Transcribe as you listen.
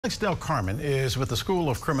Carmen is with the School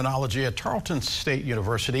of Criminology at Tarleton State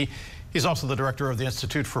University. He's also the director of the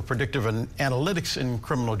Institute for Predictive Analytics in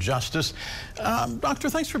Criminal Justice. Doctor,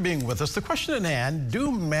 thanks for being with us. The question at hand,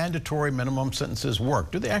 do mandatory minimum sentences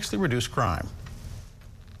work? Do they actually reduce crime?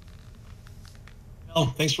 Well,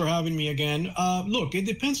 thanks for having me again. Look, it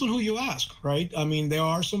depends on who you ask, right? I mean, there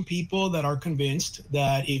are some people that are convinced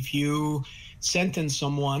that if you sentence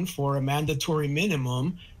someone for a mandatory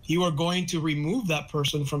minimum, you are going to remove that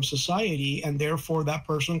person from society, and therefore that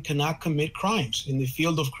person cannot commit crimes. In the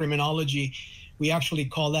field of criminology, we actually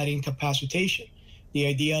call that incapacitation. The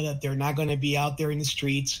idea that they're not going to be out there in the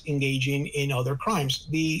streets engaging in other crimes.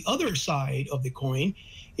 The other side of the coin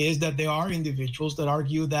is that there are individuals that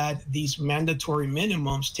argue that these mandatory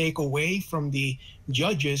minimums take away from the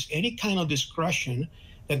judges any kind of discretion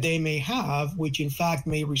that they may have, which in fact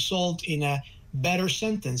may result in a better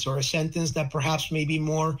sentence, or a sentence that perhaps may be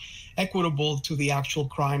more equitable to the actual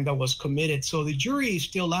crime that was committed. So the jury is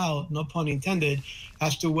still out, no pun intended,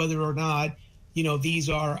 as to whether or not, these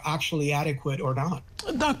are actually adequate or not.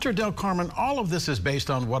 Dr. Del Carmen, all of this is based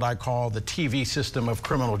on what I call the TV system of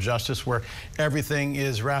criminal justice, where everything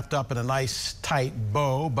is wrapped up in a nice, tight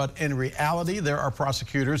bow. But in reality, there are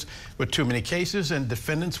prosecutors with too many cases and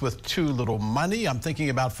defendants with too little money. I'm thinking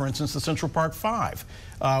about, for instance, the Central Park Five,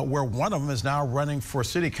 where one of them is now running for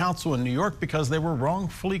city council in New York because they were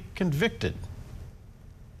wrongfully convicted.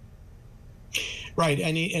 Right,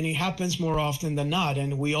 and it happens more often than not.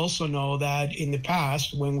 And we also know that in the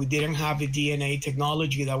past, when we didn't have the DNA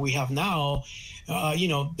technology that we have now,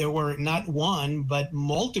 there were not one, but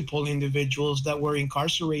multiple individuals that were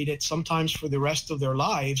incarcerated, sometimes for the rest of their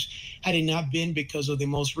lives. Had it not been because of the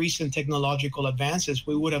most recent technological advances,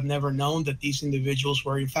 we would have never known that these individuals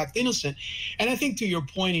were in fact innocent. And I think to your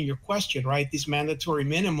point in your question, right, these mandatory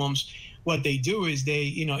minimums, what they do is they,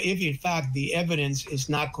 if in fact the evidence is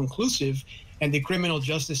not conclusive, and the criminal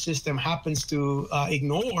justice system happens to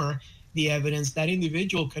ignore the evidence, that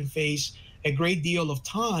individual can face a great deal of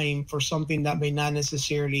time for something that may not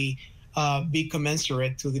necessarily be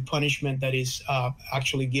commensurate to the punishment that is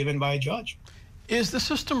actually given by a judge. Is the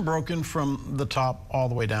system broken from the top all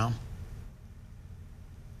the way down?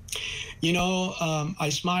 I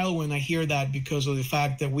smile when I hear that, because of the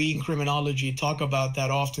fact that we in criminology talk about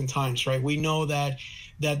that oftentimes, right? We know that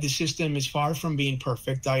the system is far from being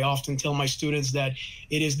perfect. I often tell my students that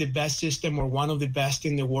it is the best system, or one of the best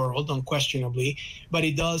in the world, unquestionably, but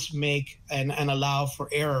it does make and allow for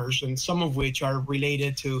errors, and some of which are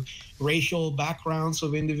related to racial backgrounds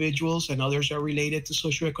of individuals, and others are related to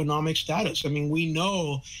socioeconomic status. I mean, we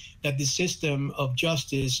know that the system of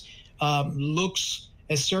justice looks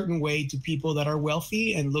a certain way to people that are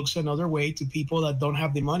wealthy, and looks another way to people that don't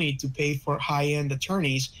have the money to pay for high-end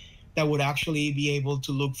attorneys that would actually be able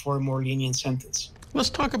to look for a more lenient sentence. Let's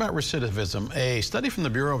talk about recidivism. A study from the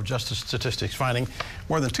Bureau of Justice Statistics finding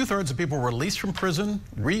more than 2/3 of people released from prison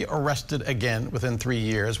re-arrested again within 3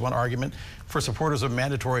 years. One argument for supporters of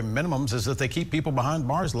mandatory minimums is that they keep people behind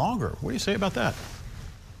bars longer. What do you say about that?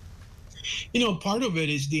 Part of it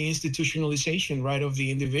is the institutionalization, right, of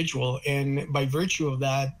the individual. And by virtue of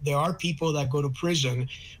that, there are people that go to prison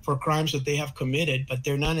for crimes that they have committed, but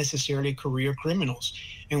they're not necessarily career criminals.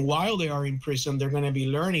 And while they are in prison, they're going to be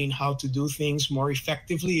learning how to do things more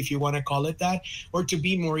effectively, if you want to call it that, or to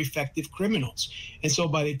be more effective criminals. And so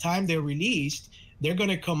by the time they're released, they're going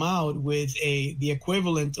to come out with the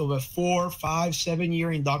equivalent of a 4, 5,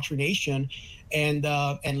 7-year indoctrination and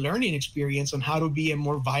learning experience on how to be a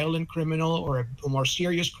more violent criminal, or a more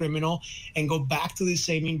serious criminal, and go back to the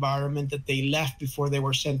same environment that they left before they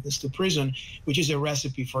were sentenced to prison, which is a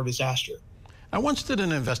recipe for disaster. I once did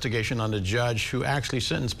an investigation on a judge who actually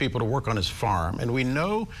sentenced people to work on his farm, and we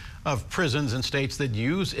know of prisons in states that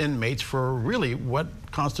use inmates for really what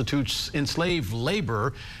constitutes enslaved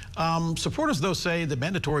labor. Supporters, though, say the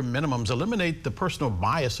mandatory minimums eliminate the personal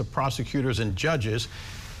bias of prosecutors and judges.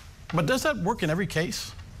 But does that work in every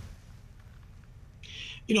case?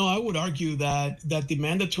 I would argue that the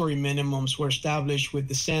mandatory minimums were established with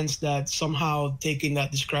the sense that somehow taking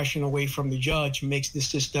that discretion away from the judge makes the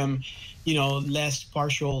system, less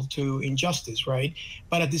partial to injustice, right?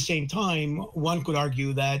 But at the same time, one could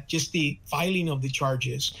argue that just the filing of the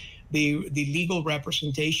charges, the legal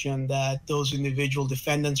representation that those individual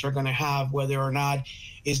defendants are going to have, whether or not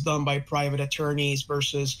is done by private attorneys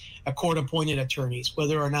versus a court-appointed attorneys,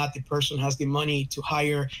 whether or not the person has the money to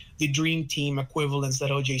hire the dream team equivalents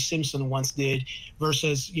that O.J. Simpson once did,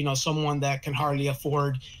 versus someone that can hardly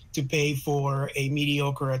afford to pay for a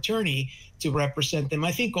mediocre attorney to represent them.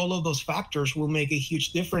 I think all of those factors will make a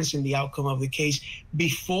huge difference in the outcome of the case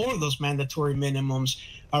before those mandatory minimums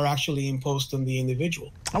are actually imposed on the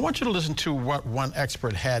individual. I want you to listen to what one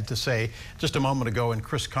expert had to say just a moment ago in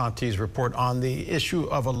Chris Conti's report on the issue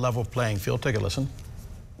of a level playing field. Take a listen.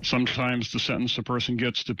 Sometimes the sentence a person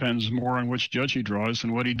gets depends more on which judge he draws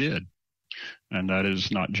than what he did. And that is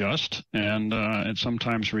not just, and it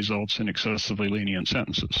sometimes results in excessively lenient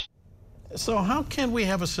sentences. So how can we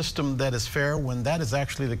have a system that is fair when that is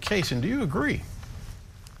actually the case, and do you agree?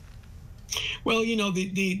 Well, you know,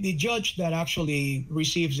 the judge that actually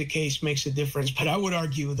receives the case makes a difference, but I would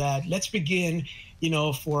argue that let's begin, you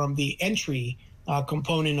know, from the entry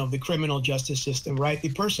component of the criminal justice system, right?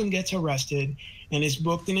 The person gets arrested and is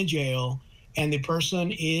booked in a jail, and the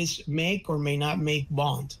person is make or may not make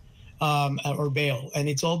bond. Or bail. And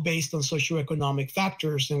it's all based on socioeconomic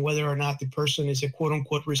factors and whether or not the person is a quote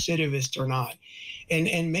unquote recidivist or not.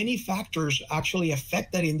 And many factors actually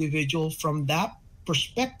affect that individual from that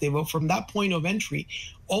perspective or from that point of entry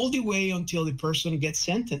all the way until the person gets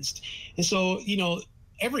sentenced. And so, you know,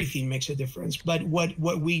 everything makes a difference. But what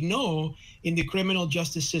we know in the criminal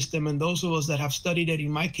justice system, and those of us that have studied it in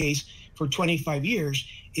my case for 25 years,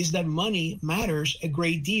 is that money matters a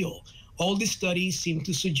great deal. All the studies seem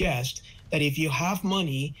to suggest that if you have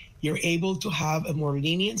money, you're able to have a more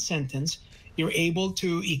lenient sentence. You're able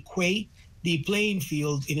to equate the playing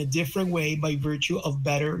field in a different way by virtue of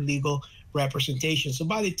better legal representation. So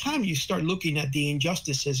by the time you start looking at the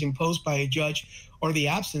injustices imposed by a judge or the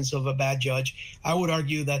absence of a bad judge, I would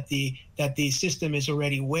argue that the system is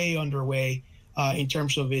already way underway in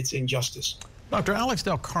terms of its injustice. Dr. Alex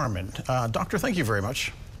Del Carmen, doctor, thank you very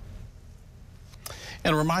much.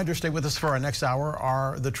 And a reminder, stay with us for our next hour.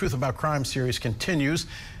 Our The Truth About Crime series continues.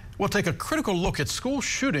 We'll take a critical look at school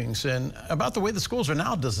shootings and about the way the schools are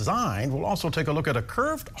now designed. We'll also take a look at a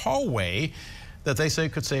curved hallway that they say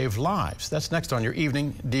could save lives. That's next on your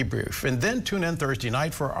evening debrief. And then tune in Thursday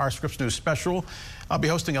night for our Scripps News special. I'll be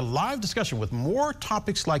hosting a live discussion with more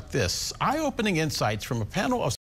topics like this, eye-opening insights from a panel of